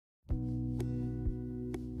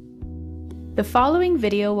The following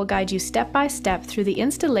video will guide you step by step through the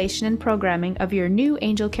installation and programming of your new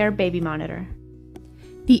AngelCare baby monitor.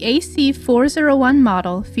 The AC401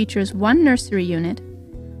 model features one nursery unit,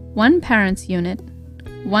 one parent's unit,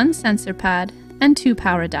 one sensor pad, and 2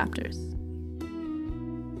 power adapters.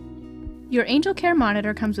 Your AngelCare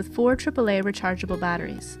monitor comes with 4 AAA rechargeable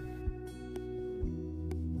batteries.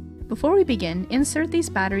 Before we begin, insert these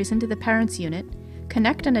batteries into the parent's unit,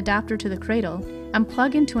 connect an adapter to the cradle, and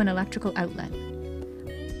plug into an electrical outlet.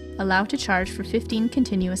 Allow to charge for 15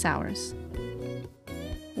 continuous hours.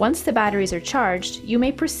 Once the batteries are charged, you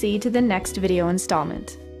may proceed to the next video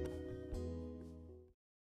installment.